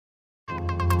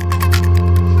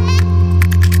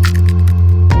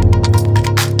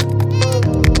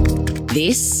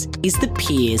This is the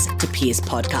Peers to Peers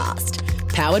podcast,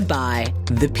 powered by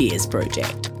the Peers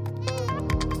Project.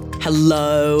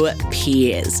 Hello,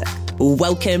 peers.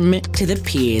 Welcome to the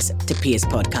Peers to Peers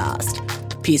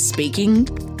podcast. Peers speaking,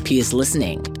 peers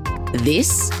listening.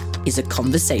 This is a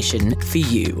conversation for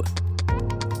you.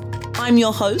 I'm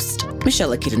your host,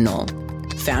 Michelle Kiddenall,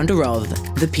 founder of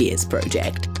the Peers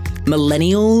Project,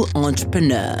 millennial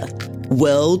entrepreneur,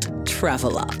 world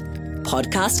traveller,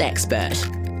 podcast expert,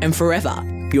 and forever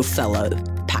your fellow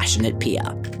passionate peer.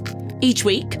 Each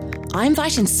week, I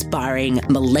invite inspiring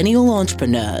millennial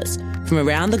entrepreneurs from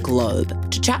around the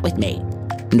globe to chat with me.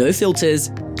 No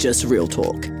filters, just real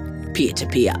talk, peer to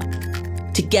peer.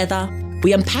 Together,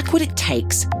 we unpack what it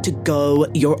takes to go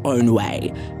your own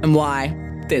way and why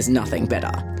there's nothing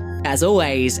better. As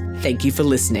always, thank you for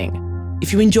listening.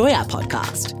 If you enjoy our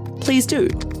podcast, please do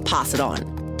pass it on.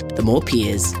 The more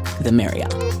peers, the merrier.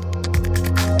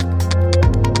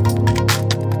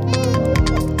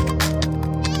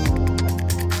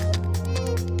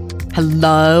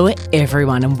 Hello,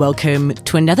 everyone, and welcome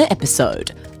to another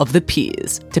episode of the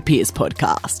Peers to Peers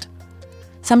podcast.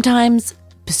 Sometimes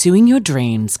pursuing your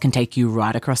dreams can take you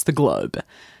right across the globe,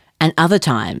 and other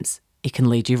times it can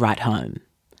lead you right home.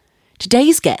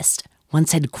 Today's guest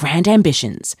once had grand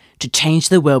ambitions to change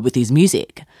the world with his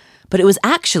music, but it was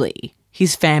actually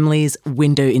his family's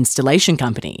window installation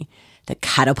company that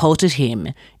catapulted him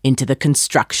into the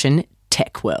construction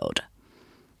tech world.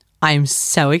 I am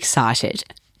so excited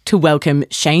to welcome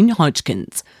Shane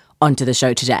Hodgkins onto the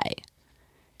show today.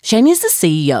 Shane is the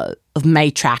CEO of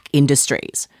Maytrack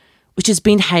Industries, which has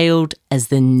been hailed as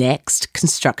the next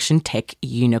construction tech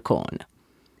unicorn.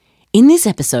 In this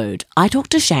episode, I talked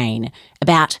to Shane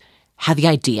about how the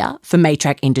idea for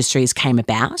Maytrack Industries came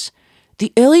about,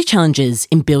 the early challenges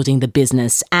in building the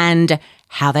business, and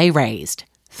how they raised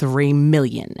 $3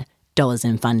 million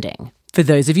in funding. For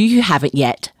those of you who haven't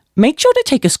yet, make sure to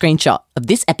take a screenshot of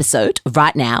this episode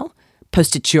right now,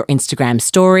 post it to your Instagram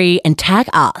story, and tag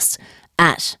us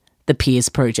at the Peers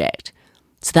Project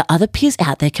so that other peers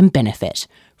out there can benefit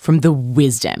from the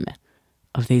wisdom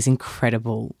of these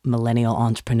incredible millennial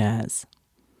entrepreneurs.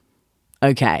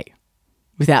 Okay,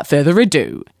 without further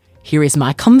ado, here is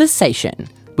my conversation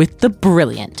with the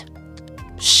brilliant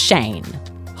Shane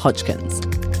Hodgkins.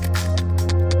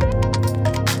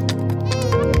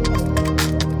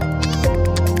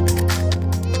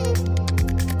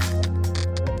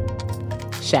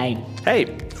 Shane.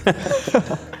 Hey.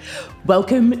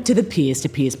 Welcome to the Peers to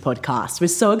Peers podcast. We're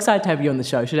so excited to have you on the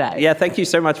show today. Yeah, thank you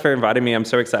so much for inviting me. I'm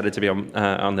so excited to be on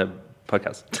the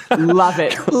podcast. Love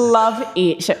it. Love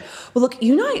it. Well, look,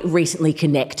 you and I recently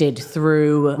connected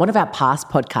through one of our past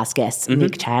podcast guests,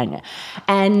 Nick Chang.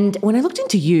 And when I looked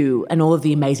into you and all of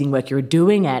the amazing work you're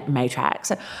doing at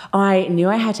Maytrack, I knew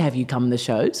I had to have you come on the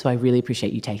show. So I really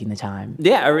appreciate you taking the time.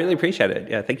 Yeah, I really appreciate it.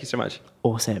 Yeah, thank you so much.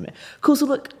 Awesome. Cool. So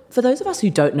look, for those of us who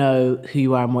don't know who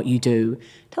you are and what you do,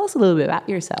 tell us a little bit about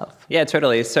yourself. Yeah,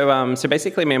 totally. So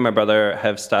basically me and my brother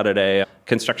have started a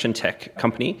construction tech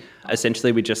company.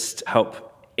 Essentially, we just help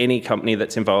any company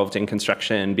that's involved in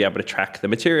construction be able to track the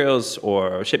materials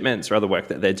or shipments or other work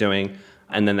that they're doing.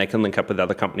 And then they can link up with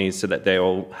other companies so that they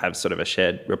all have sort of a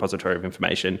shared repository of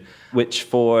information, which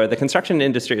for the construction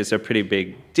industry is a pretty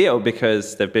big deal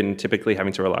because they've been typically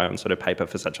having to rely on sort of paper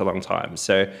for such a long time.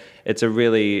 So it's a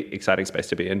really exciting space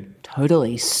to be in.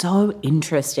 Totally. So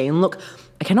interesting. Look,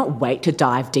 I cannot wait to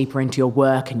dive deeper into your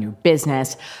work and your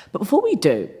business. But before we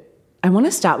do, I want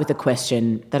to start with a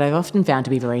question that I've often found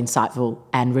to be very insightful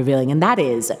and revealing, and that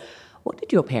is, what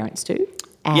did your parents do?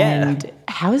 And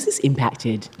how has this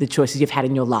impacted the choices you've had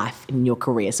in your life, in your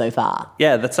career so far?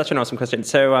 Yeah, that's such an awesome question.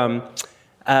 So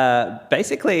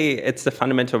basically, it's the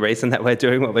fundamental reason that we're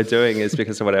doing what we're doing is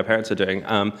because of what our parents are doing.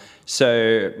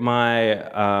 So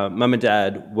my mum and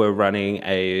dad were running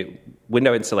a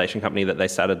window installation company that they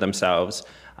started themselves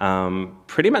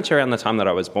pretty much around the time that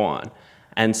I was born.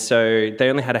 And so they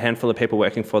only had a handful of people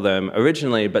working for them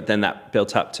originally, but then that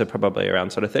built up to probably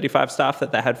around sort of 35 staff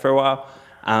that they had for a while.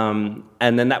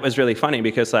 And then that was really funny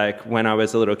because like when I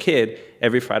was a little kid,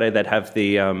 every Friday they'd have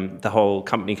the whole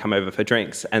company come over for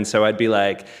drinks. And so I'd be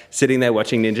like sitting there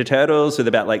watching Ninja Turtles with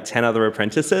about like 10 other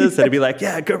apprentices. And I'd be like,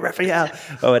 yeah, go Raphael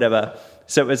or whatever.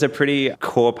 So it was a pretty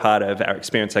core part of our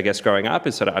experience, I guess, growing up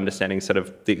is sort of understanding sort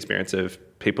of the experience of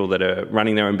people that are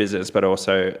running their own business, but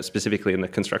also specifically in the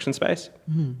construction space.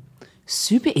 Mm.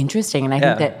 Super interesting. And I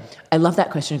think that I love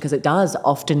that question because it does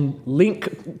often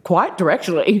link quite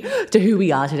directly to who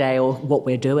we are today or what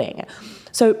we're doing.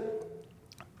 So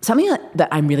something that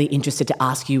I'm really interested to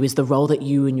ask you is the role that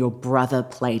you and your brother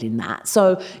played in that.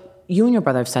 So you and your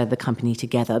brother have started the company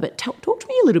together, but talk to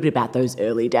me a little bit about those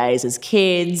early days as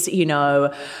kids.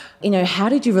 How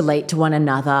did you relate to one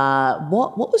another?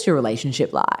 What was your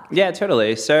relationship like? Yeah,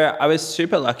 totally. So I was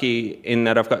super lucky in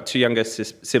that I've got two younger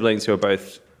siblings who are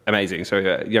both amazing. So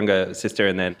a younger sister,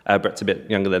 and then Brett's a bit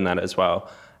younger than that as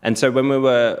well. And so when we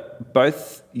were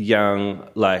both young,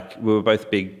 we were both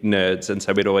big nerds, and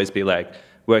so we'd always be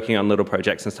working on little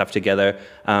projects and stuff together.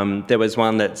 There was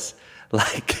one that's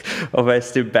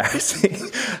almost embarrassing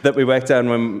that we worked on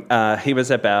when he was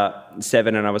about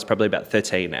 7 and I was probably about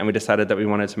 13, and we decided that we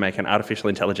wanted to make an artificial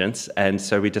intelligence, and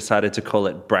so we decided to call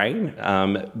it Brain,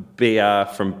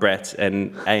 BR from Brett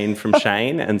and Ain from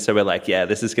Shane, and so we're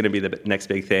this is going to be the next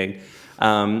big thing.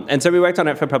 And so we worked on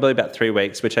it for probably about 3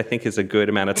 weeks, which I think is a good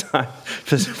amount of time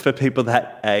for people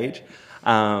that age.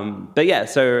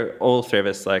 So all three of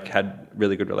us had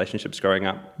really good relationships growing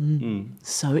up.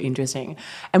 So interesting.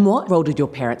 And what role did your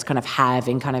parents kind of have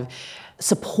in kind of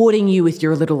supporting you with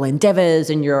your little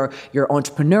endeavors and your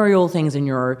entrepreneurial things and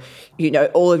your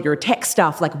all of your tech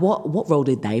stuff? What role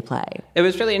did they play? It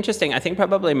was really interesting. I think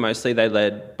probably mostly they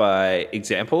led by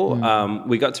example.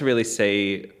 We got to really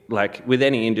see, with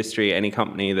any industry, any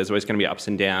company, there's always going to be ups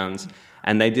and downs,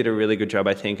 and they did a really good job,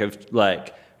 I think, of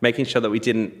making sure that we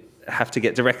didn't have to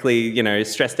get directly,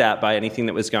 stressed out by anything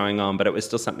that was going on, but it was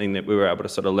still something that we were able to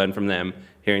sort of learn from them,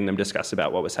 hearing them discuss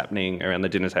about what was happening around the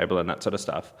dinner table and that sort of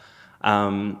stuff.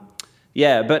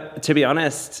 But to be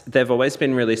honest, they've always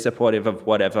been really supportive of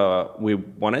whatever we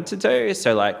wanted to do.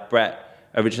 So Brett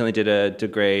originally did a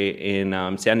degree in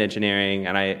sound engineering,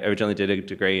 and I originally did a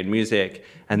degree in music,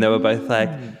 and they were both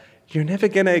you're never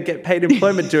going to get paid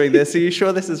employment doing this. Are you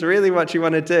sure this is really what you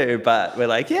want to do? But we're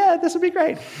yeah, this will be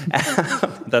great.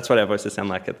 That's what our voices sound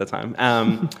like at the time.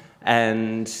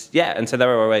 And so they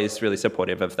were always really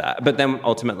supportive of that. But then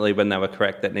ultimately, when they were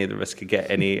correct that neither of us could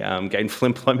get any gainful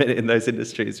employment in those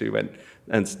industries, we went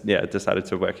and decided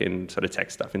to work in sort of tech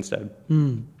stuff instead.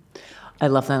 I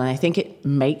love that. And I think it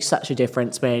makes such a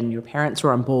difference when your parents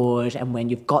are on board and when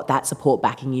you've got that support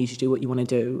backing you to do what you want to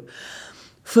do.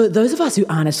 For those of us who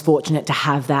aren't as fortunate to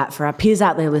have that, for our peers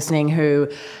out there listening who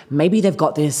maybe they've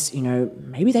got this,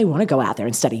 maybe they want to go out there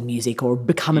and study music or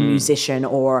become a musician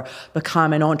or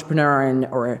become an entrepreneur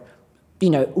or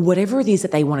whatever it is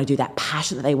that they want to do, that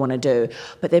passion that they want to do,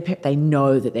 but they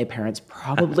know that their parents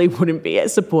probably wouldn't be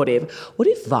as supportive. What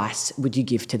advice would you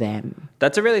give to them?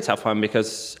 That's a really tough one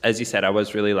because, as you said, I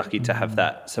was really lucky to have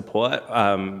that support.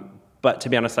 But to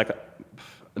be honest,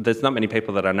 there's not many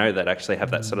people that I know that actually have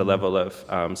that sort of level of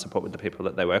support with the people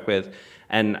that they work with.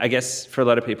 And I guess for a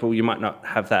lot of people, you might not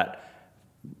have that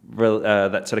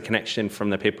sort of connection from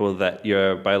the people that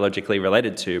you're biologically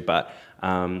related to. But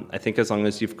I think as long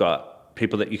as you've got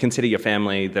people that you consider your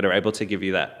family that are able to give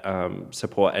you that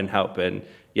support and help and,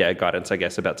 guidance, I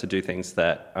guess, about to do things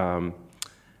that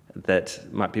that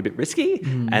might be a bit risky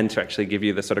and to actually give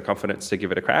you the sort of confidence to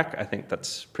give it a crack, I think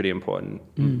that's pretty important.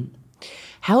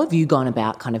 How have you gone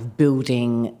about kind of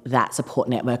building that support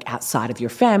network outside of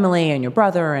your family and your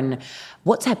brother, and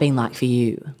what's that been like for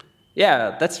you?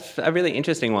 Yeah, that's a really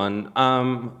interesting one.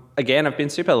 Again, I've been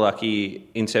super lucky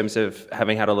in terms of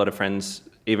having had a lot of friends,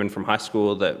 even from high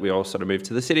school, that we all sort of moved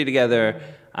to the city together.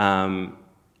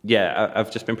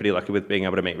 I've just been pretty lucky with being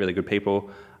able to meet really good people.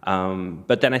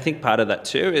 But then I think part of that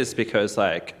too is because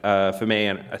for me,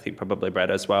 and I think probably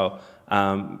Brad as well,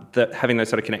 that having those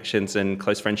sort of connections and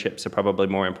close friendships are probably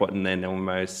more important than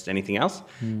almost anything else.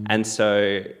 And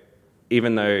so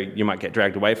even though you might get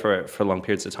dragged away for long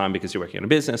periods of time because you're working on a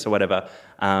business or whatever,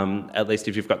 at least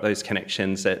if you've got those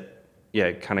connections that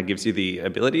kind of gives you the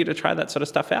ability to try that sort of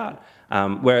stuff out.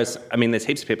 Whereas, there's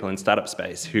heaps of people in startup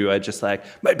space who are just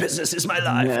my business is my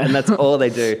life, and that's all they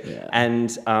do. And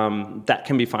that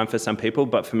can be fine for some people,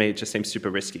 but for me, it just seems super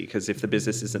risky because if the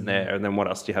business isn't there, then what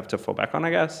else do you have to fall back on, I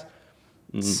guess?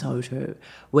 So true.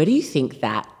 Where do you think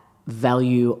that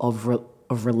value of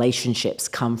relationships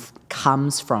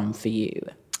comes from for you?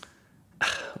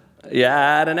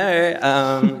 Yeah, I don't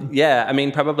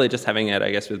know. Probably just having it,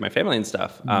 I guess, with my family and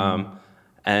stuff.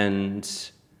 And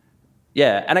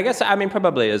I guess,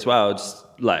 probably as well, just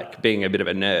being a bit of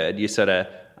a nerd, you sort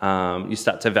of, you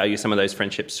start to value some of those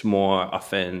friendships more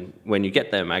often when you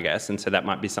get them, I guess. And so that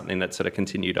might be something that's sort of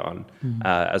continued on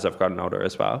as I've gotten older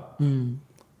as well.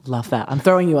 Love that. I'm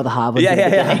throwing you on the hard ones.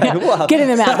 Well, getting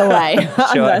them out of the way.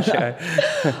 Sure.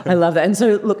 I love that. And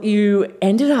so, look, you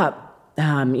ended up,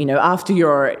 after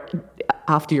your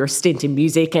stint in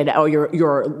music or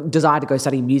your desire to go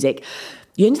study music,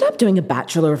 you ended up doing a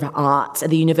Bachelor of Arts at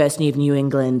the University of New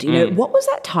England. What was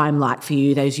that time like for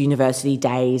you, those university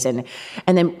days? And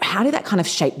then how did that kind of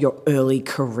shape your early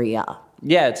career?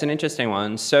 Yeah, it's an interesting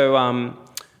one. So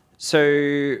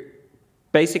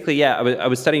basically, yeah, I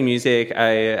was studying music.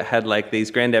 I had like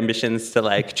these grand ambitions to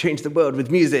like change the world with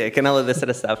music and all of this sort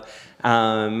of stuff.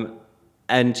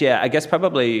 And yeah, I guess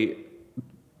probably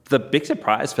the big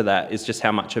surprise for that is just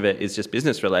how much of it is just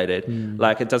business related.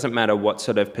 Like, it doesn't matter what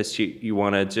sort of pursuit you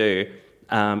want to do.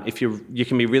 If you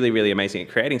can be really, really amazing at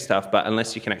creating stuff, but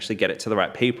unless you can actually get it to the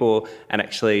right people and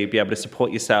actually be able to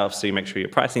support yourself, so you make sure you're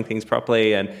pricing things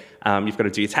properly, and you've got to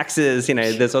do your taxes.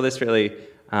 There's all this really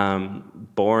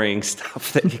boring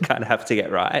stuff that you kind of have to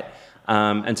get right.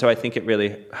 And so I think it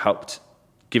really helped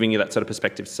giving you that sort of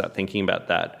perspective to start thinking about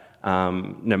that,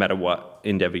 no matter what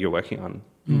endeavor you're working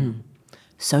on.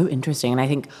 So interesting. And I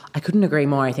think I couldn't agree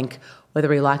more. I think whether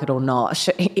we like it or not,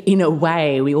 in a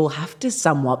way, we all have to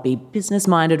somewhat be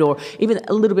business-minded or even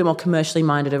a little bit more commercially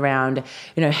minded around,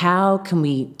 how can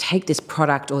we take this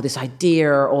product or this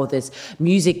idea or this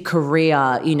music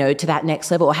career, to that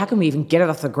next level? Or how can we even get it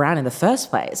off the ground in the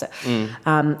first place?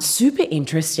 Super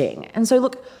interesting. And so,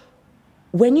 look,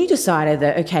 when you decided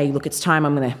that, okay, look, it's time,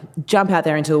 I'm going to jump out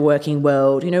there into the working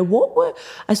world,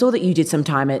 I saw that you did some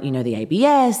time at, the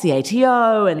ABS, the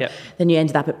ATO, and then you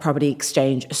ended up at Property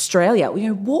Exchange Australia.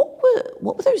 What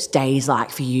were those days like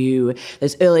for you,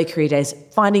 those early career days,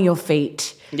 finding your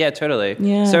feet? Yeah, totally.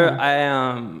 Yeah. So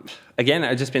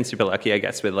I've just been super lucky, I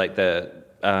guess, with like the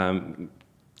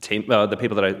team, the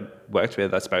people that I worked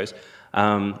with, I suppose.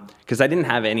 Because I didn't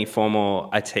have any formal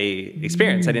IT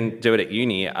experience. I didn't do it at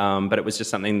uni, but it was just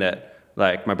something that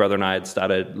like my brother and I had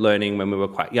started learning when we were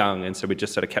quite young, and so we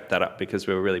just sort of kept that up because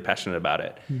we were really passionate about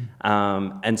it.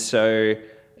 And so,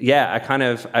 yeah,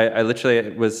 I literally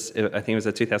was, I think it was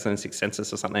a 2006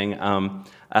 census or something.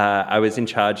 I was in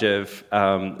charge of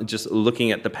just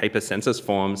looking at the paper census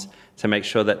forms to make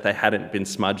sure that they hadn't been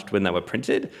smudged when they were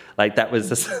printed. Like that was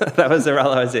the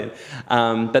role I was in.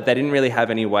 But they didn't really have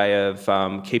any way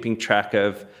of keeping track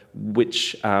of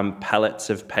which pallets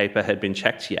of paper had been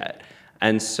checked yet.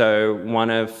 And so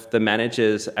one of the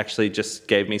managers actually just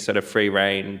gave me sort of free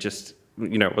rein, just,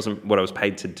 it wasn't what I was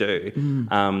paid to do,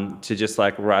 to just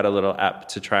like write a little app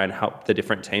to try and help the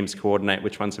different teams coordinate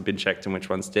which ones had been checked and which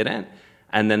ones didn't.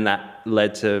 And then that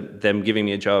led to them giving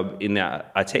me a job in the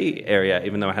IT area,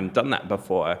 even though I hadn't done that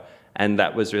before. And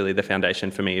that was really the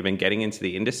foundation for me even getting into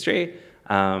the industry.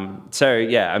 So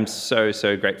yeah, I'm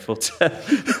so grateful to,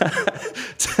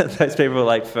 to those people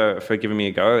like for giving me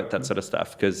a go at that sort of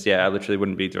stuff. Because yeah, I literally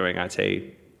wouldn't be doing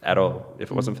IT at all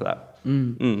if it wasn't for that.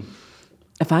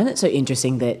 I find it so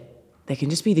interesting that there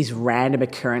can just be these random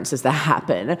occurrences that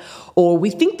happen, or we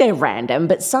think they're random,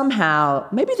 but somehow,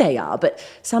 maybe they are, but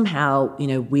somehow,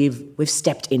 we've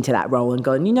stepped into that role and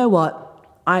gone, you know what,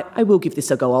 I will give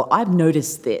this a go. I've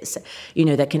noticed this,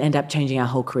 that can end up changing our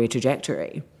whole career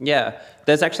trajectory. Yeah,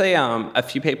 there's actually a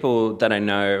few people that I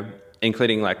know,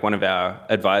 including like one of our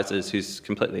advisors who's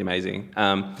completely amazing,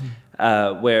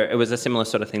 where it was a similar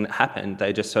sort of thing that happened.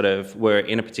 They just sort of were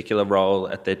in a particular role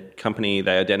at the company.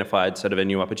 They identified sort of a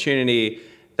new opportunity.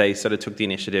 They sort of took the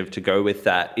initiative to go with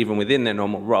that, even within their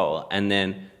normal role. And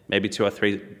then maybe 2 or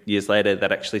 3 years later,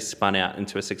 that actually spun out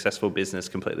into a successful business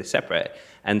completely separate.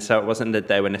 And so it wasn't that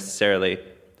they were necessarily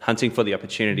hunting for the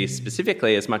opportunity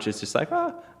specifically as much as just like,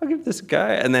 I'll give this a go,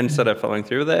 and then sort of following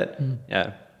through with it.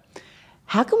 Yeah.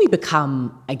 How can we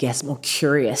become, I guess, more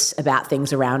curious about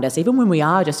things around us, even when we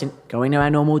are just going to our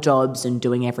normal jobs and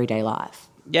doing everyday life?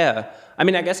 Yeah. I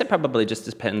mean, I guess it probably just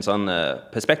depends on the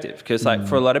perspective, because like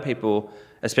for a lot of people,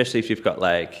 especially if you've got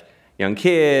like young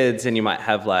kids and you might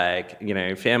have like,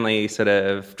 family sort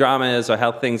of dramas or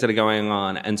health things that are going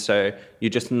on. And so you're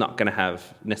just not going to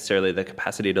have necessarily the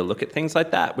capacity to look at things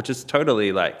like that, which is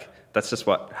totally like, that's just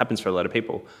what happens for a lot of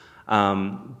people.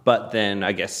 But then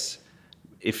I guess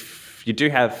if you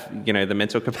do have, the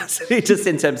mental capacity, just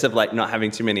in terms of like not having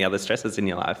too many other stresses in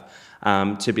your life,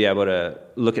 to be able to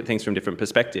look at things from different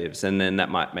perspectives, and then that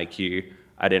might make you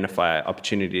identify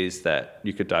opportunities that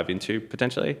you could dive into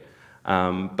potentially.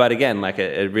 But again, like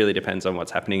it really depends on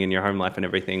what's happening in your home life and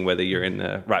everything, whether you're in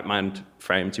the right mind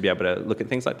frame to be able to look at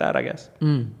things like that, I guess.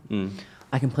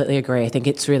 I completely agree. I think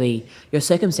it's really, your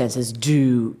circumstances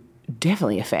do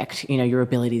definitely affect, your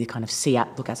ability to kind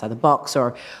of look outside the box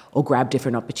or grab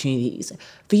different opportunities.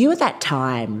 For you at that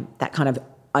time, that kind of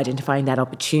identifying that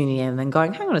opportunity and then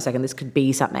going, hang on a second, this could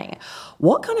be something.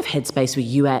 What kind of headspace were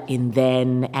you at in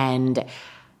then, and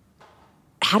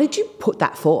how did you put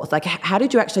that forth? Like, how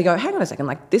did you actually go, hang on a second,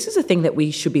 like this is a thing that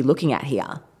we should be looking at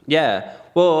here? Yeah.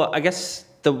 Well, I guess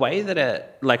the way that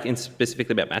it, like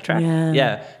specifically about Matrack.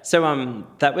 Yeah. So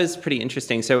that was pretty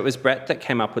interesting. So it was Brett that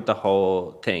came up with the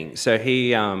whole thing. So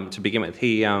he, to begin with,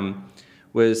 he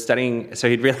was studying, so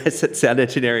he'd realised that sound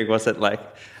engineering wasn't like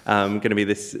going to be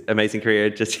this amazing career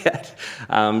just yet.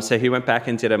 So he went back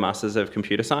and did a Masters of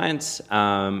Computer Science,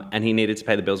 and he needed to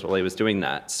pay the bills while he was doing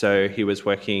that. So he was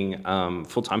working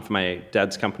full-time for my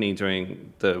dad's company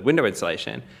doing the window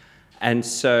installation. And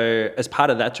so as part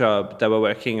of that job, they were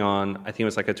working on, I think it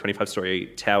was like a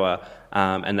 25-story tower,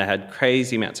 and they had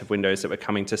crazy amounts of windows that were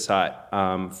coming to site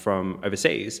from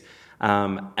overseas.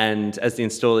 And as the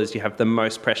installers, you have the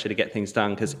most pressure to get things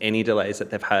done because any delays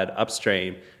that they've had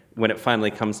upstream, when it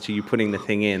finally comes to you putting the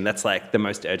thing in, that's like the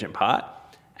most urgent part.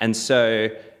 And so,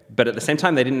 but at the same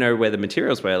time, they didn't know where the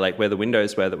materials were, like where the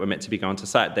windows were that were meant to be going to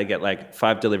site. They get like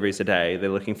 5 deliveries a day. They're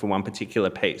looking for one particular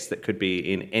piece that could be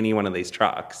in any one of these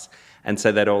trucks. And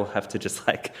so they'd all have to just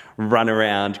like run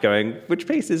around going, which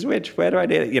piece is which? Where do I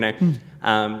need it? You know,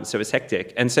 so it was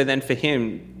hectic. And so then for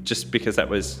him, just because that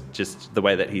was just the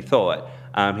way that he thought,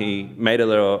 he made a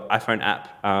little iPhone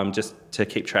app just to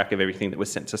keep track of everything that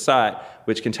was sent to site,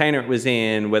 which container it was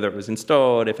in, whether it was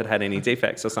installed, if it had any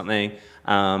defects or something,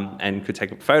 and could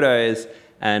take photos.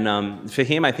 And for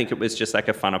him, I think it was just like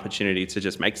a fun opportunity to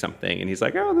just make something. And he's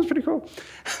like, oh, that's pretty cool.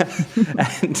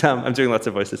 And I'm doing lots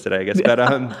of voices today, I guess.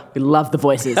 But we love the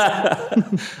voices.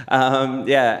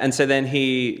 Yeah. And so then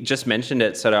he just mentioned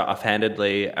it sort of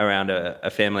offhandedly around a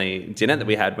family dinner that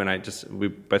we had when we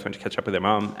both went to catch up with their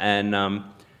mum. And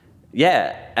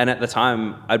yeah. And at the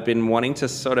time, I'd been wanting to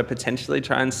sort of potentially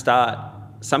try and start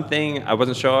something. I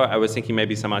wasn't sure. I was thinking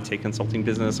maybe some IT consulting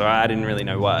business, or I didn't really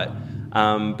know what.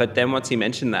 But then once he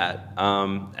mentioned that,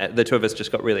 the two of us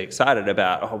just got really excited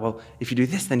about, oh, well, if you do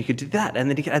this, then you could do that. And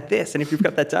then you could add this. And if you've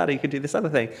got that data, you could do this other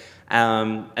thing.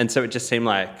 And so it just seemed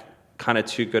like kind of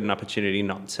too good an opportunity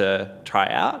not to try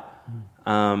out.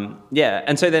 Yeah.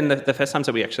 And so then the first times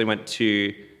that we actually went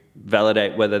to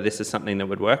validate whether this is something that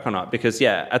would work or not, because,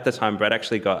 yeah, at the time, Brett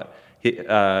actually got... He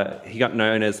got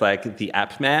known as like the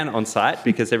app man on site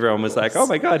because everyone was like, oh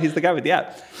my God, he's the guy with the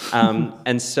app.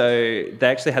 And so they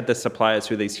actually had the suppliers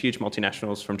who were these huge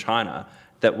multinationals from China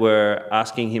that were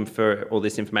asking him for all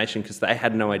this information because they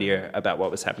had no idea about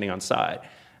what was happening on site.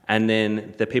 And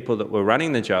then the people that were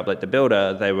running the job, like the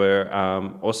builder, they were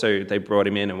they brought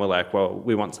him in and were like, well,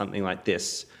 we want something like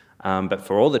this, but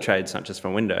for all the trades, not just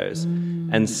for Windows.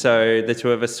 And so the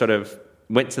two of us sort of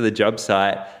went to the job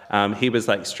site. He was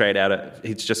like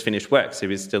he'd just finished work, so he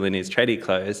was still in his tradie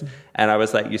clothes. And I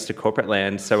was like used to corporate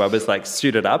land, so I was like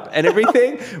suited up and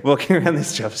everything, walking around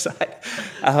this job site.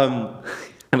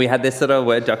 And we had this little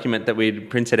Word document that we'd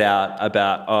printed out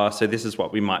about, so this is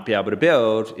what we might be able to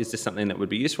build. Is this something that would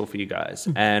be useful for you guys?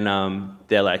 And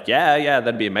they're like, yeah,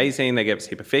 that'd be amazing. They gave us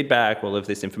a heap of feedback, all of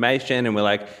this information. And we're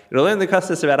like, it'll only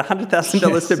cost us about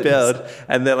 $100,000 to build.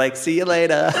 And they're like, see you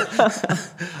later.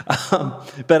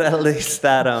 But at least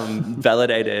that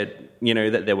validated,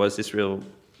 that there was this real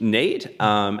need.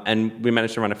 And we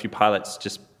managed to run a few pilots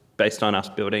just based on us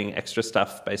building extra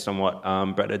stuff based on what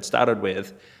Brett had started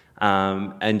with.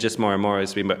 And just more and more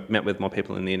as we met with more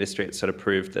people in the industry, it sort of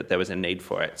proved that there was a need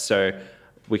for it. So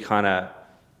we kind of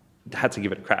had to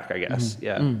give it a crack, I guess.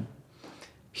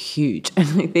 Huge.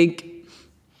 And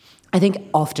I think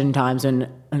oftentimes when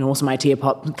an awesome idea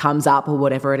comes up or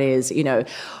whatever it is,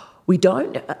 we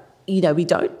don't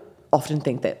often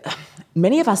think that,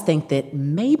 many of us think that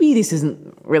maybe this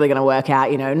isn't really going to work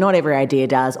out, not every idea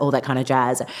does, all that kind of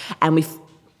jazz. And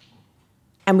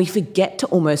we forget to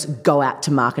almost go out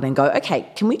to market and go, okay,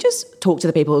 can we just talk to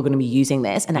the people who are going to be using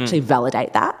this and actually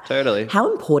validate that? Totally.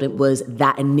 How important was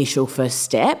that initial first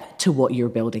step to what you're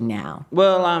building now?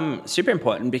 Well, super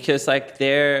important because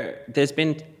there's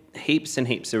been heaps and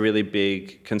heaps of really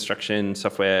big construction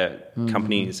software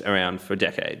companies around for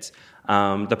decades.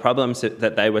 The problems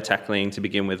that they were tackling to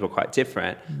begin with were quite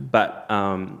different, but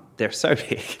they're so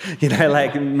big.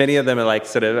 Like many of them are like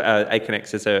sort of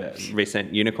Aconex is a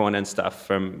recent unicorn and stuff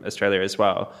from Australia as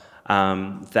well.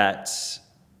 That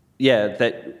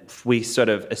we sort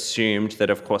of assumed that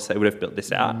of course they would have built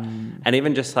this out, and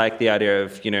even just like the idea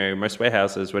of most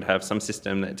warehouses would have some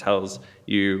system that tells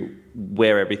you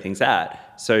where everything's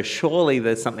at. So surely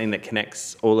there's something that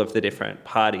connects all of the different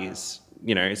parties,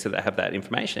 so they have that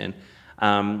information.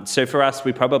 So for us,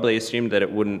 we probably assumed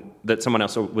that someone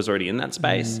else was already in that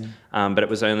space, but it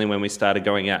was only when we started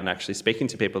going out and actually speaking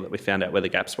to people that we found out where the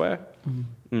gaps were.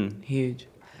 Huge.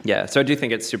 Yeah, so I do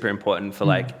think it's super important for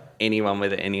like anyone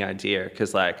with any idea,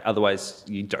 because like otherwise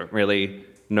you don't really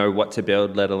know what to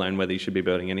build, let alone whether you should be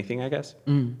building anything, I guess.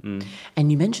 And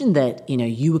you mentioned that,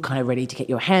 you were kind of ready to get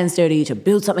your hands dirty, to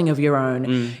build something of your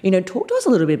own. Talk to us a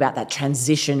little bit about that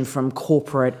transition from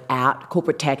corporate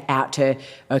tech out to,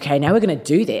 okay, now we're going to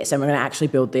do this and we're going to actually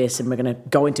build this and we're going to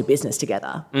go into business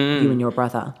together, you and your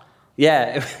brother.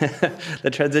 Yeah, the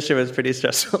transition was pretty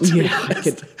stressful. I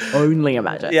could only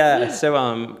imagine. Yeah,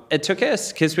 so it took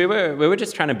us because we were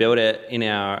just trying to build it in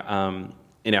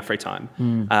our free time,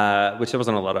 which there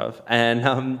wasn't a lot of, and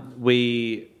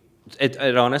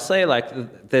it honestly,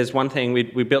 like, there's one thing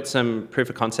we built some proof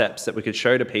of concepts that we could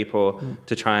show to people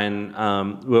to try and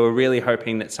we were really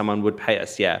hoping that someone would pay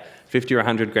us 50 or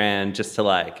 100 grand just to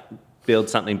like build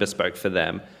something bespoke for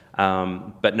them.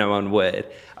 But no one would,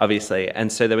 obviously.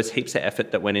 And so there was heaps of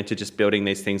effort that went into just building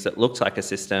these things that looked like a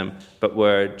system, but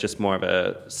were just more of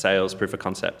a sales proof of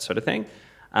concept sort of thing,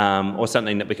 or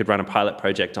something that we could run a pilot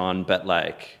project on, but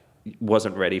like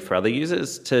wasn't ready for other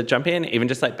users to jump in. Even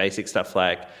just like basic stuff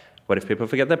like, what if people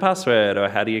forget their password, or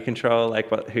how do you control like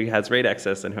who has read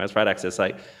access and who has write access?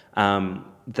 Like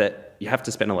that you have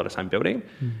to spend a lot of time building.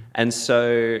 And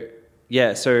so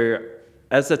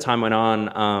as the time went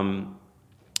on,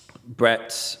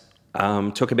 Brett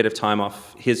took a bit of time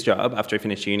off his job after he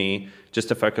finished uni just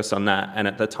to focus on that. And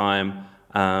at the time,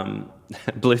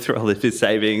 blew through all of his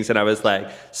savings, and I was like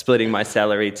splitting my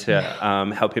salary to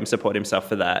help him support himself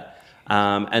for that.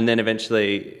 And then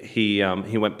eventually he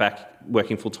went back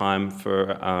working full time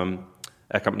for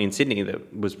a company in Sydney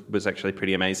that was actually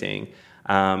pretty amazing.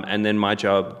 And then my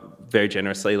job very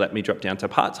generously let me drop down to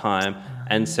part-time.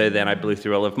 And so then I blew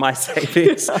through all of my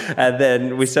savings. And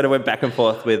then we sort of went back and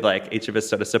forth with like each of us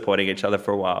sort of supporting each other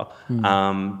for a while.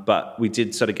 But we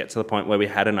did sort of get to the point where we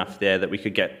had enough there that we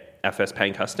could get our first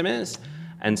paying customers.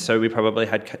 And so we probably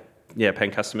had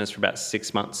paying customers for about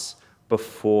 6 months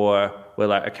before we're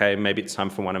like, okay, maybe it's time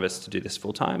for one of us to do this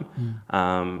full time.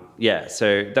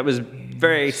 So that was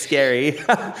very scary,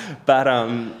 but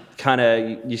kind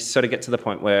of you sort of get to the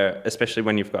point where, especially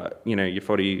when you've got, your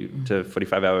 40 to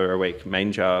 45 hour a week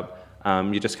main job,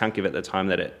 you just can't give it the time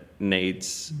that it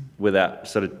needs without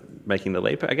sort of making the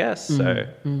leap, I guess.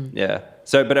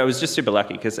 But I was just super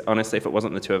lucky because honestly, if it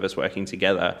wasn't the two of us working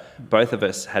together, both of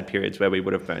us had periods where we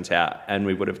would have burnt out and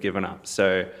we would have given up.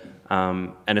 So,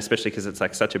 and especially because it's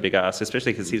like such a big ask,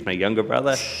 especially because he's my younger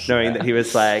brother, knowing that he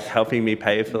was like helping me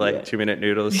pay for like 2-minute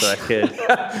noodles so I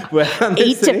could work on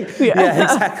this thing. Yeah,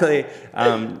 exactly.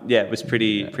 It was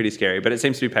pretty scary, but it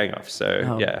seems to be paying off.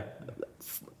 So,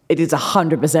 It is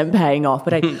 100% paying off.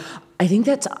 But I think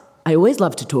I always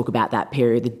love to talk about that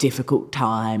period, the difficult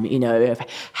time, of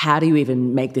how do you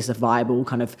even make this a viable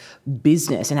kind of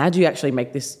business, and how do you actually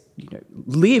make this,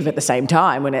 live at the same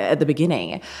time when at the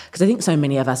beginning? Because I think so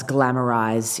many of us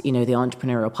glamorize, the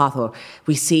entrepreneurial path, or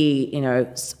we see,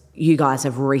 you guys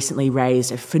have recently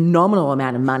raised a phenomenal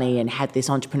amount of money and had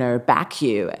this entrepreneur back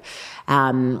you.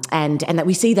 And that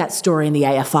we see that story in the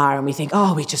AFR and we think,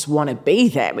 oh, we just want to be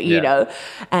them,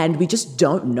 and we just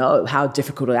don't know how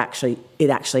difficult it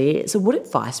actually is. So what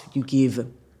advice would you give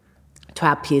to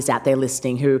our peers out there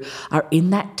listening who are in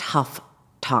that tough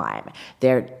time?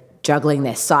 They're juggling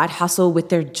their side hustle with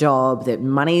their job, their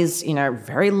money's,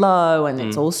 very low and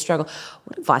it's all struggle.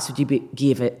 What advice would you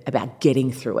give about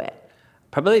getting through it?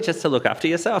 Probably just to look after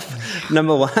yourself,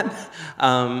 number one.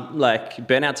 Like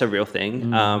burnout's a real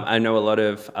thing. I know a lot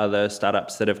of other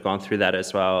startups that have gone through that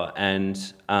as well. And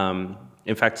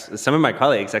in fact, some of my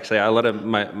colleagues, actually, a lot of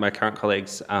my current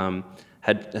colleagues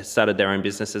had started their own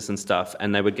businesses and stuff,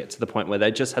 and they would get to the point where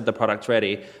they just had the product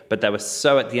ready, but they were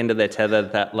so at the end of their tether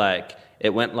that like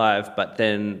it went live, but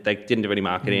then they didn't do any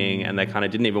marketing and they kind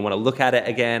of didn't even want to look at it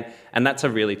again. And that's a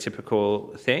really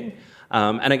typical thing.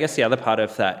 And I guess the other part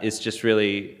of that is just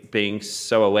really being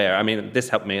so aware. I mean, this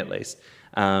helped me at least,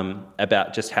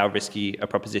 about just how risky a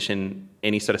proposition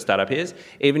any sort of startup is.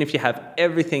 Even if you have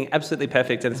everything absolutely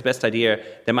perfect and it's the best idea,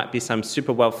 there might be some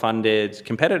super well-funded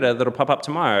competitor that'll pop up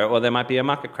tomorrow, or there might be a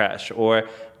market crash, or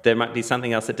there might be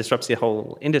something else that disrupts the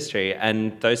whole industry.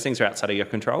 And those things are outside of your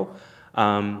control.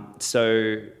 I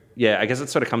guess it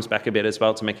sort of comes back a bit as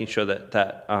well to making sure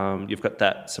that you've got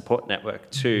that support network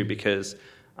too, because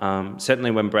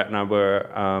certainly when Brett and I were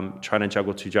trying to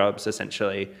juggle 2 jobs,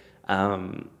 essentially,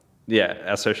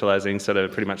 our socializing sort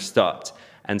of pretty much stopped.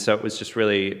 And so it was just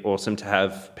really awesome to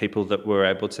have people that were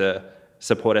able to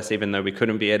support us, even though we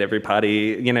couldn't be at every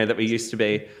party, that we used to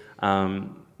be.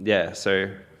 So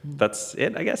that's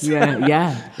it, I guess.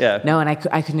 Yeah. No, and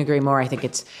I couldn't agree more. I think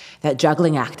it's that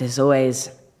juggling act is always,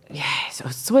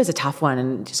 it's always a tough one,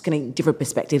 and just getting different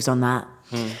perspectives on that.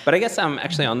 But I guess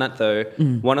actually on that though,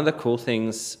 one of the cool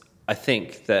things I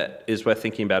think that is worth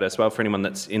thinking about as well for anyone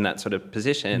that's in that sort of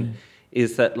position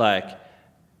is that like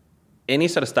any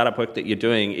sort of startup work that you're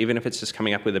doing, even if it's just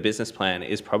coming up with a business plan,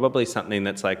 is probably something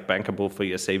that's like bankable for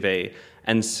your CV.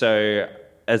 And so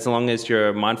as long as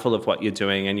you're mindful of what you're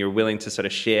doing and you're willing to sort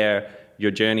of share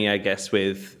your journey, I guess,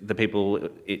 with the people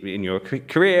in your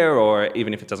career, or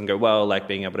even if it doesn't go well, like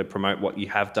being able to promote what you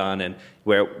have done and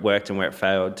where it worked and where it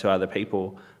failed to other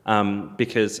people.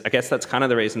 Because I guess that's kind of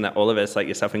the reason that all of us, like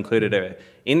yourself included, are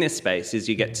in this space, is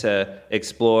you get to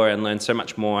explore and learn so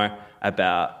much more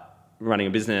about running a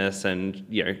business and,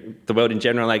 you know, the world in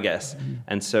general, I guess.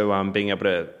 And so being able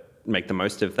to make the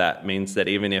most of that means that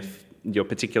even if your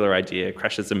particular idea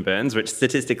crashes and burns, which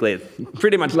statistically it's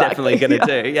pretty much definitely going to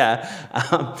do,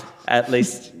 at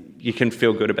least you can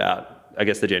feel good about, I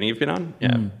guess, the journey you've been on.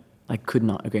 Yeah. I could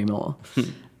not agree more.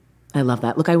 I love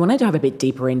that. Look, I want to dive a bit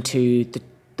deeper into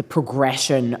the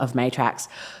progression of Matrax.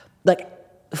 Like,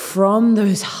 from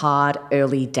those hard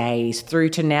early days through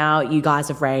to now, you guys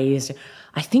have raised,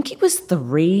 I think it was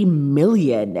 $3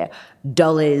 million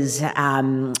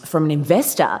from an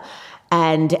investor,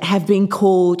 and have been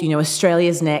called, you know,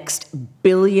 Australia's next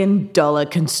billion-dollar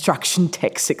construction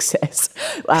tech success.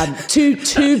 To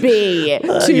be.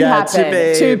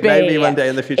 Maybe one day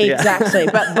in the future. Exactly,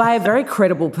 but by a very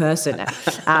credible person,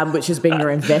 which has been your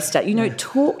investor. You know,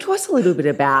 talk to us a little bit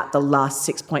about the last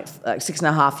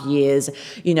 6.5 years,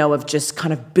 you know, of just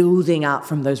kind of building up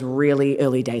from those really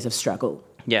early days of struggle.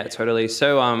 Yeah, totally.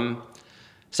 So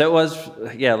it was,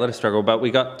 a lot of struggle, but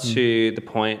we got to the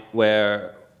point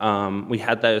where we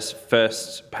had those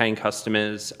first paying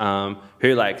customers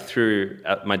who, like, through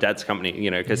my dad's company, you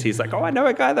know, because he's like, oh, I know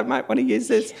a guy that might want to use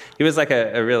this. He was like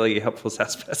a really helpful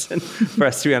SaaS person for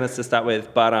us, to be honest, to start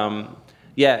with. But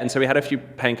and so we had a few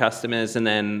paying customers, and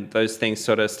then those things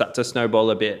sort of start to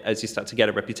snowball a bit as you start to get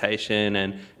a reputation.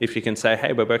 And if you can say,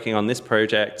 hey, we're working on this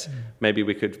project, maybe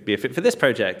we could be a fit for this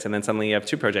project, and then suddenly you have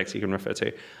 2 projects you can refer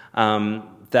to.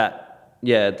 That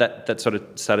sort of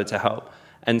started to help.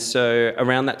 And so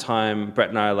around that time, Brett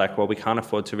and I are like, well, we can't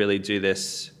afford to really do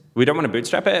this. We don't want to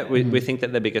bootstrap it. We think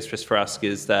that the biggest risk for us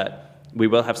is that we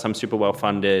will have some super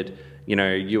well-funded, you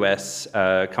know, US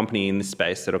company in this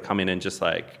space that'll come in and just,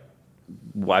 like,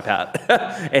 wipe out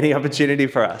any opportunity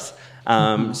for us.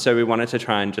 So we wanted to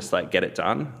try and just, like, get it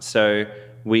done. So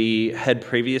we had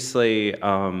previously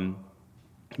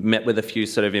met with a few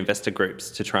sort of investor groups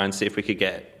to try and see if we could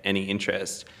get any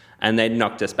interest. And they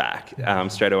knocked us back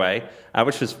straight away,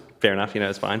 which was fair enough, you know,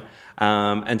 it's fine.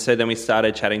 And so then we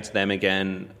started chatting to them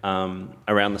again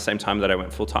around the same time that I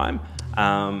went full-time.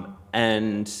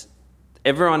 And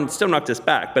everyone still knocked us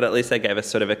back, but at least they gave us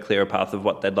sort of a clearer path of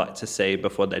what they'd like to see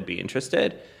before they'd be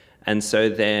interested. And so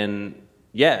then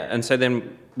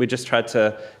we just tried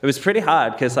to, it was pretty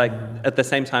hard because, like, at the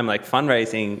same time, like,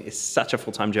 fundraising is such a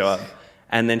full-time job.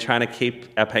 And then trying to keep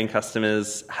our paying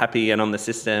customers happy and on the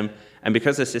system. And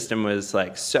because the system was,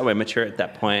 like, so immature at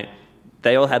that point,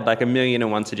 they all had, like,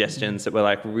 1,000,001 suggestions that were,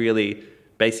 like, really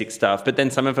basic stuff. But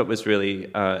then some of it was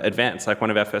really advanced. Like, one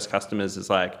of our first customers is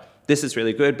like, this is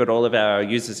really good, but all of our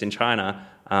users in China,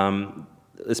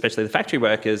 especially the factory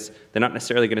workers, they're not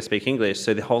necessarily going to speak English,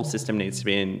 so the whole system needs to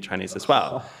be in Chinese as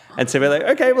well. And so we're like,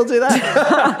 okay, we'll do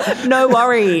that. No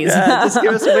worries. Just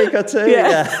give us a week or two.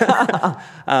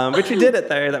 Which we did it,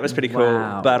 though. That was pretty cool.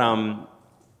 Wow. But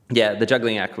the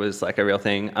juggling act was, like, a real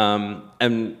thing.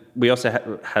 And we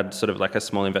also had sort of, like, a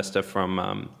small investor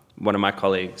from one of my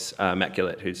colleagues, Matt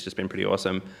Gillett, who's just been pretty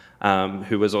awesome,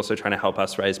 who was also trying to help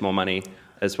us raise more money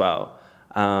as well.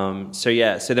 So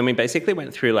then we basically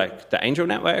went through, like, the angel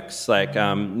networks. Like,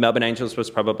 Melbourne Angels was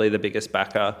probably the biggest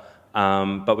backer,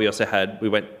 but we also had we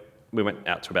went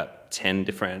out to about 10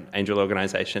 different angel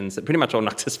organizations that pretty much all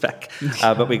knocked us back,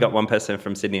 but we got one person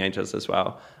from Sydney Angels as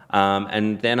well.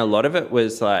 And then a lot of it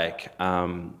was, like,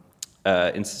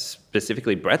 in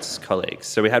specifically Brett's colleagues.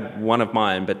 So we had one of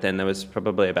mine, but then there was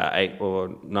probably about 8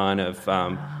 or 9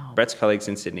 of Brett's colleagues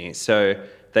in Sydney. So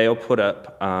they all put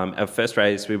up our first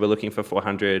raise. We were looking for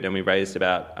 400, and we raised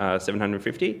about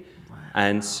 750. Wow.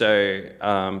 And so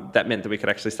that meant that we could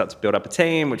actually start to build up a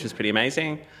team, which was pretty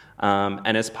amazing.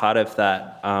 And as part of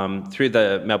that, through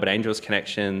the Melbourne Angels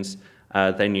connections,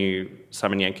 they knew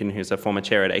Simon Yankin, who's a former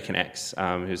chair at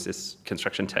Aconex, who's this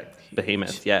construction tech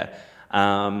behemoth.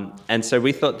 And so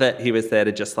we thought that he was there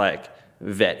to just, like,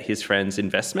 vet his friend's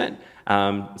investment.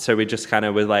 So we just kind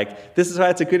of were like, this is why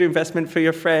it's a good investment for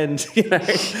your friend, you know,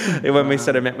 when we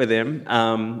sort of met with him.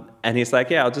 And he's like,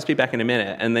 yeah, I'll just be back in a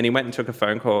minute. And then he went and took a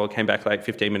phone call, came back like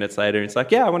 15 minutes later, and he's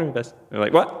like, yeah, I want to invest. We're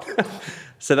like, what?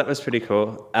 So that was pretty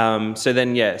cool. So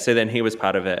then he was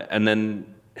part of it. And then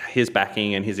his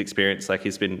backing and his experience, like,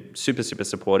 he's been super, super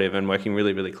supportive and working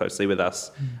really, really closely with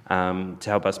us to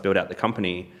help us build out the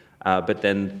company. But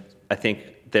then I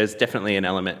think there's definitely an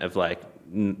element of, like,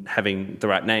 having the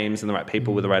right names and the right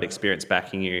people with the right experience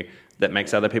backing you that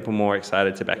makes other people more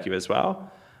excited to back you as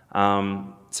well.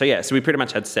 So we pretty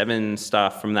much had 7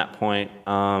 staff from that point,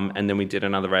 and then we did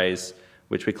another raise,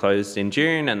 which we closed in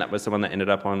June, and that was the one that ended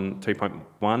up on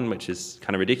 3.1, which is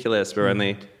kind of ridiculous. We're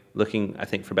only looking, I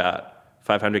think, for about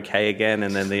 500K again,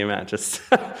 and then the amount just...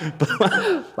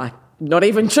 Like, not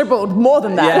even tripled, more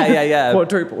than that. Yeah.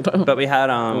 Quadrupled. But we had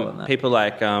people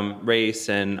like Reese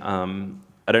and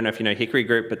I don't know if you know Hickory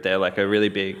Group, but they're like a really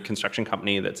big construction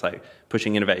company that's like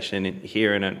pushing innovation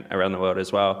here and around the world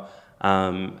as well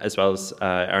as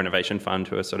our innovation fund,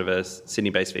 who are sort of a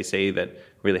Sydney-based VC that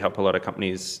really help a lot of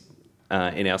companies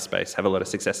in our space have a lot of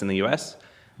success in the US.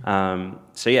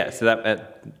 So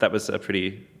that was a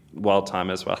pretty wild time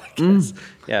as well, I guess.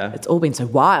 Yeah. It's all been so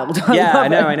wild. I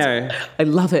know. I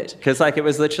love it. Because like it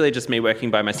was literally just me working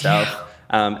by myself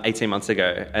 18 months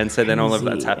ago. And so then all of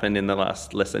that's happened in the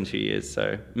last less than 2 years.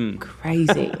 So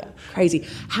Crazy.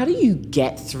 How do you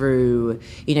get through,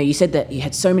 you said that you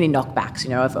had so many knockbacks,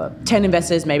 of 10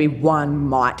 investors, maybe one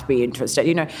might be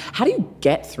interested, how do you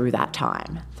get through that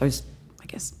time? Those, I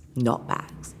guess,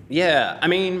 knockbacks. Yeah. I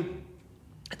mean,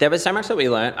 there was so much that we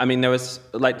learned. I mean, there was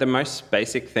like the most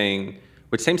basic thing,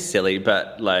 which seems silly,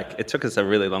 but like it took us a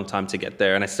really long time to get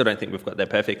there, and I still don't think we've got there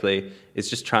perfectly. It's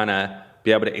just trying to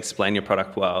be able to explain your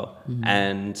product well,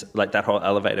 and like that whole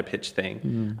elevator pitch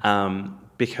thing.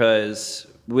 Because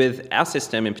with our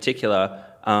system in particular,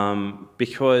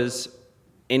 because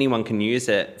anyone can use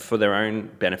it for their own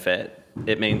benefit,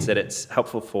 it means that it's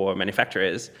helpful for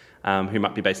manufacturers who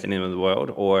might be based anywhere in the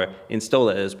world, or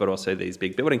installers, but also these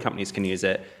big building companies can use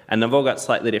it. And they've all got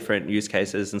slightly different use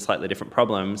cases and slightly different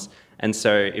problems. And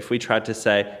so if we tried to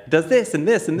say, it does this and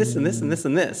this and this and this and this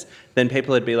and this, then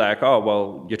people would be like, oh,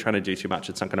 well, you're trying to do too much,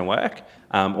 it's not going to work.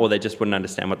 Or they just wouldn't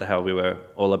understand what the hell we were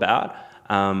all about.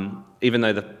 Even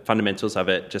though the fundamentals of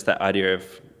it, just that idea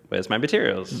of, where's my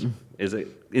materials? Is it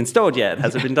installed yet?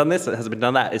 Has it been done this? Has it been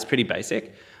done that? Is pretty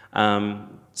basic.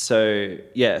 So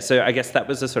I guess that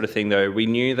was the sort of thing, though. We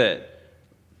knew that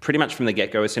pretty much from the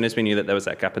get-go, as soon as we knew that there was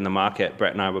that gap in the market,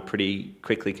 Brett and I were pretty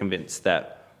quickly convinced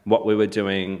that what we were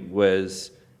doing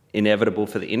was inevitable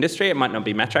for the industry. It might not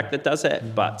be Matrack that does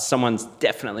it, but someone's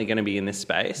definitely going to be in this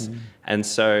space. And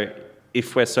so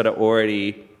if we're sort of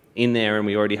already in there and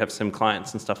we already have some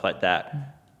clients and stuff like that,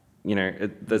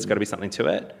 there's got to be something to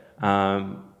it.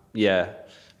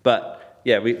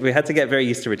 We had to get very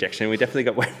used to rejection. We definitely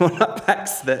got way more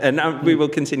knockbacks, and we will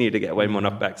continue to get way more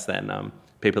knockbacks than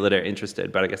people that are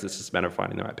interested. But I guess it's just a matter of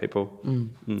finding the right people.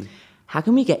 How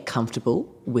can we get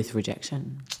comfortable with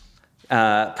rejection?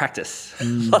 Practice.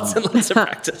 Lots and lots of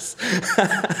practice.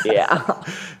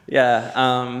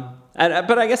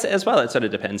 But I guess as well, it sort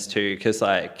of depends too, because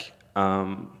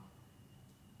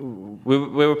we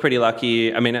were pretty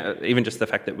lucky. I mean, even just the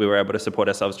fact that we were able to support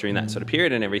ourselves during that sort of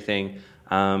period and everything,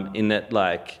 in that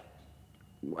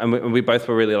and we both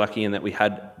were really lucky in that we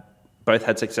both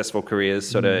had successful careers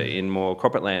sort of in more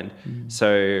corporate land.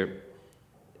 So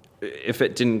if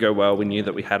it didn't go well, we knew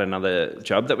that we had another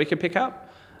job that we could pick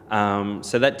up.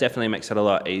 So that definitely makes it a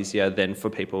lot easier than for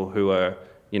people who are,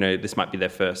 this might be their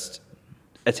first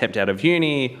attempt out of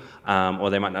uni, or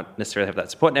they might not necessarily have that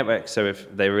support network. So if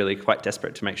they're really quite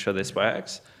desperate to make sure this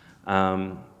works,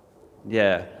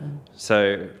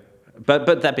 So,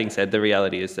 but that being said, the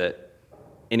reality is that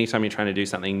anytime you're trying to do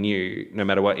something new, no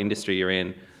matter what industry you're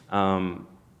in,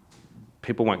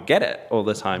 people won't get it all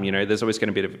the time. There's always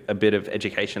going to be a bit of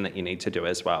education that you need to do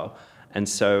as well. And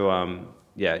so,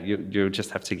 you'll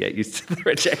just have to get used to the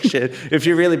rejection if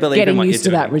you really believe in what you're doing. Getting used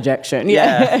to that rejection.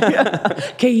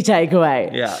 Yeah. Key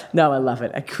takeaway. Yeah. No, I love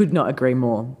it. I could not agree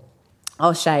more.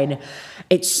 Oh, Shane,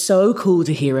 it's so cool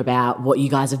to hear about what you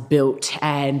guys have built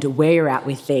and where you're at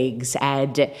with things.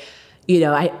 And,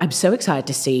 I'm so excited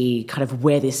to see kind of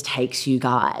where this takes you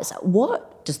guys.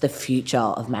 What does the future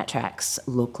of Matrax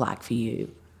look like for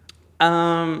you?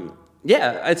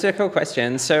 It's a cool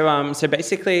question. So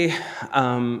basically,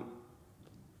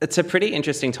 it's a pretty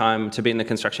interesting time to be in the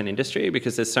construction industry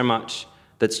because there's so much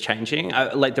that's changing.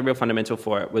 The real fundamental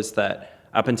for it was that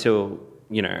up until,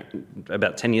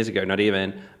 about 10 years ago, not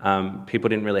even, people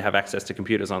didn't really have access to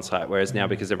computers on site, whereas now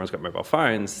because everyone's got mobile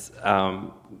phones,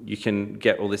 you can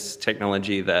get all this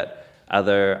technology that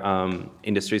other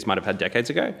industries might have had decades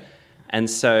ago. And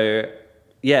so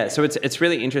it's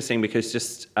really interesting because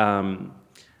just a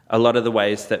lot of the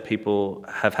ways that people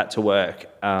have had to work,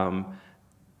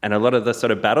 and a lot of the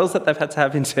sort of battles that they've had to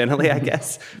have internally, I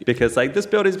guess, because this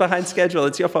building's behind schedule,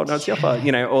 it's your fault, no, it's your fault,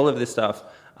 all of this stuff,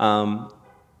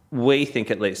 we think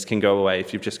at least can go away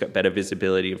if you've just got better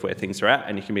visibility of where things are at,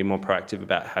 and you can be more proactive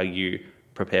about how you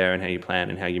prepare and how you plan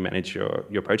and how you manage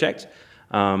your project.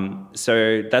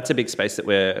 So that's a big space that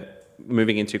we're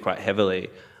moving into quite heavily.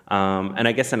 And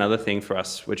I guess another thing for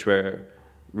us, which we're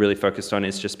really focused on,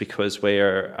 is just because we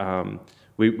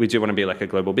do want to be like a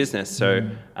global business. So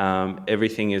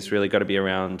everything is really got to be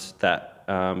around that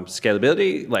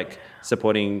scalability, like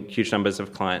supporting huge numbers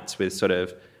of clients with sort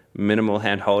of minimal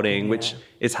hand-holding, which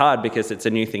is hard because it's a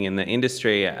new thing in the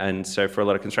industry. And so for a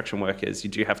lot of construction workers, you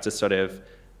do have to sort of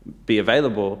be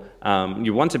available.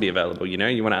 You want to be available,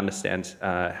 you want to understand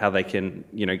how they can,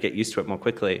 get used to it more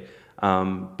quickly.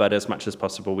 But as much as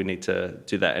possible, we need to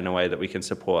do that in a way that we can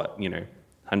support,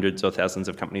 hundreds or thousands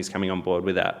of companies coming on board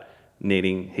without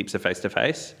needing heaps of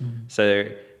face-to-face. So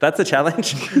that's a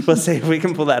challenge. We'll see if we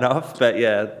can pull that off. But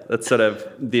yeah, that's sort of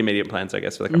the immediate plans, I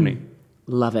guess, for the company.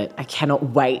 Love it. I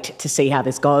cannot wait to see how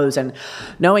this goes. And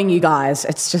knowing you guys,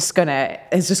 it's just gonna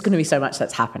be so much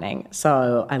that's happening.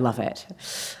 So I love it.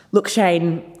 Look,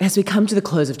 Shane, as we come to the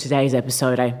close of today's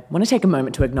episode, I want to take a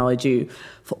moment to acknowledge you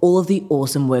for all of the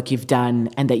awesome work you've done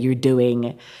and that you're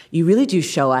doing. You really do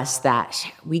show us that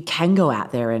we can go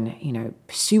out there and,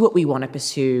 pursue what we want to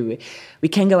pursue. We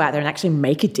can go out there and actually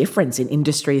make a difference in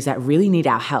industries that really need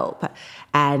our help,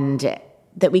 and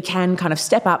that we can kind of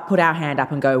step up, put our hand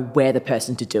up and go, we're the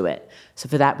person to do it. So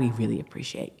for that, we really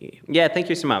appreciate you. Yeah, thank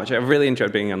you so much. I've really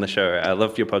enjoyed being on the show. I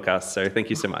love your podcast, so thank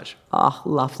you so much. Oh,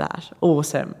 love that.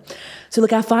 Awesome. So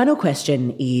look, our final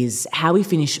question is how we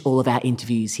finish all of our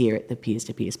interviews here at the Peers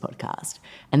to Peers podcast.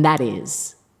 And that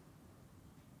is,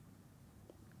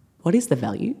 what is the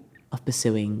value of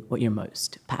pursuing what you're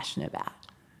most passionate about?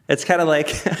 It's kind of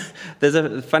like, there's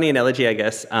a funny analogy, I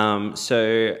guess.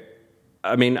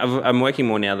 I'm working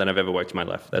more now than I've ever worked in my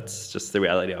life. That's just the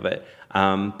reality of it.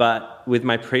 But with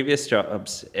my previous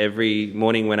jobs, every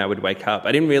morning when I would wake up,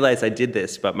 I didn't realize I did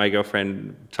this, but my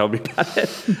girlfriend told me about it,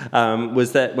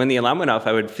 was that when the alarm went off,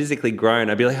 I would physically groan.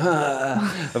 I'd be like,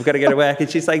 I've got to go to work. And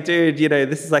she's like, dude,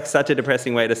 this is like such a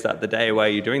depressing way to start the day. Why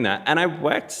are you doing that? And I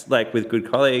worked like with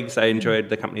good colleagues. I enjoyed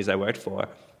the companies I worked for.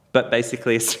 But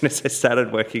basically, as soon as I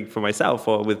started working for myself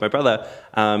or with my brother,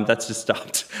 that's just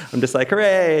stopped. I'm just like,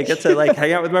 hooray, I get to like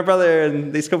hang out with my brother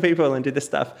and these cool people and do this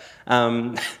stuff.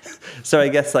 So I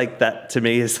guess like that to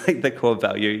me is like the core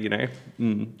value,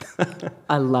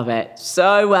 I love it.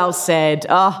 So well said.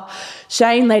 Oh,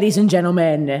 Shane, ladies and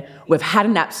gentlemen, we've had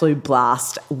an absolute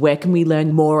blast. Where can we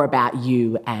learn more about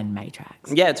you and Matrax?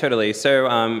 Yeah, totally. So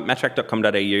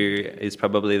matrax.com.au is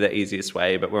probably the easiest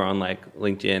way, but we're on like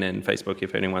LinkedIn and Facebook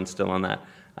if anyone's still on that.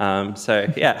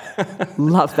 So yeah.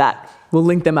 Love that. We'll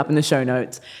link them up in the show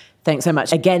notes. Thanks so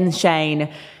much again,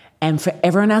 Shane. And for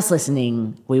everyone else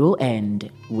listening, we will end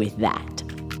with that.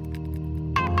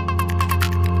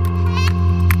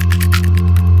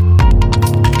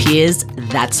 Peers,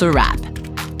 that's a wrap.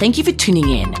 Thank you for tuning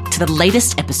in to the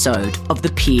latest episode of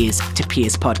the Peers to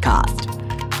Peers podcast.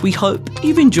 We hope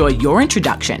you've enjoyed your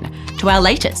introduction to our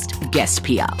latest guest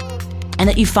peer and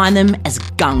that you find them as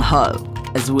gung-ho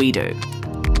as we do,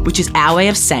 which is our way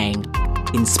of saying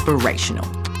inspirational.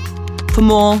 For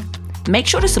more, make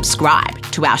sure to subscribe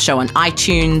to our show on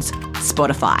iTunes,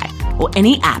 Spotify, or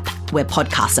any app where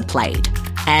podcasts are played,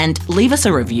 and leave us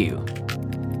a review.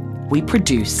 We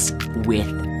produce with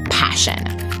passion,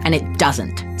 and it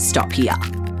doesn't stop here.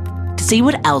 To see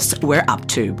what else we're up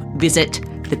to, visit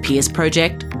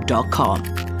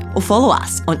thepeersproject.com or follow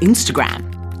us on Instagram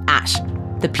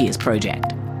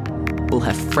 @thepeersproject. We'll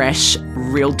have fresh,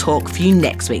 real talk for you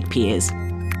next week, peers.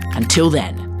 Until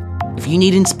then, if you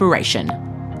need inspiration,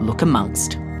 look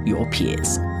amongst your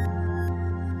peers.